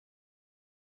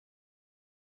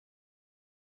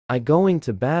I going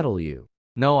to battle you.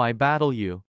 No, I battle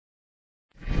you.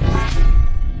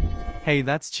 Hey,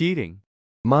 that's cheating.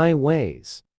 My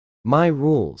ways. My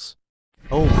rules.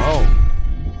 Oh, oh.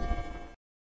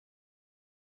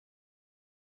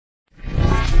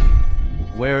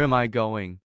 Where am I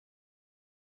going?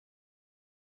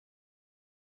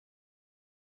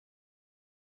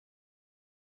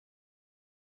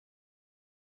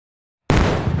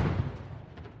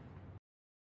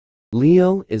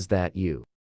 Leo, is that you?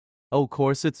 Oh,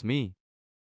 course it's me.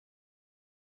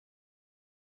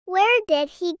 Where did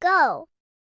he go?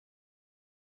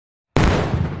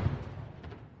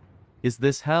 Is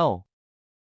this hell?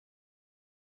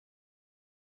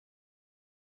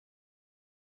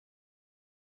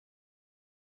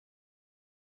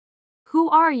 Who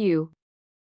are you?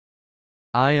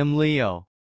 I am Leo.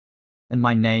 And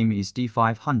my name is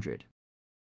D500.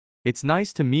 It's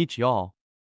nice to meet y'all.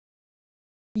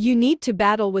 You need to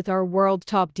battle with our world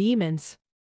top demons.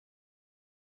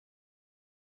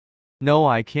 No,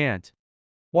 I can't.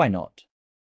 Why not?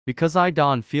 Because I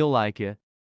don't feel like it.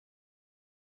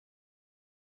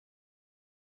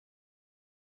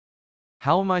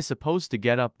 How am I supposed to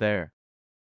get up there?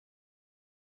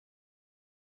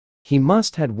 He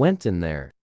must had went in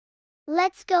there.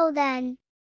 Let's go then.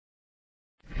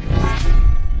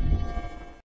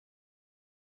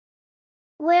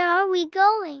 Where are we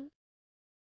going?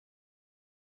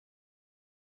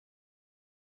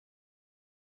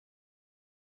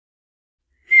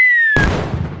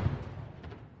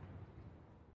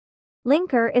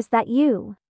 Linker, is that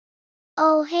you?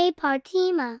 Oh, hey,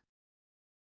 Partima.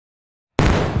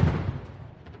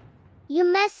 You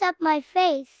mess up my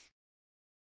face.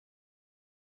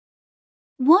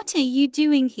 What are you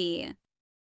doing here?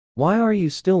 Why are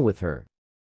you still with her?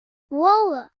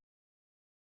 Whoa.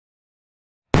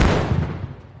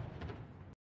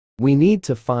 We need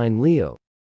to find Leo.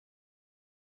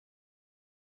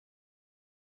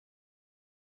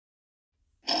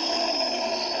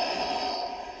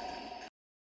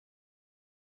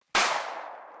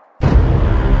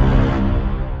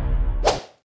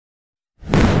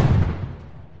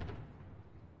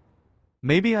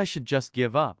 Maybe I should just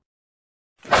give up.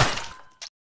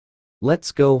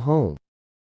 Let's go home.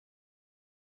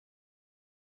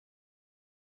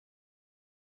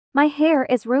 My hair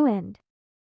is ruined.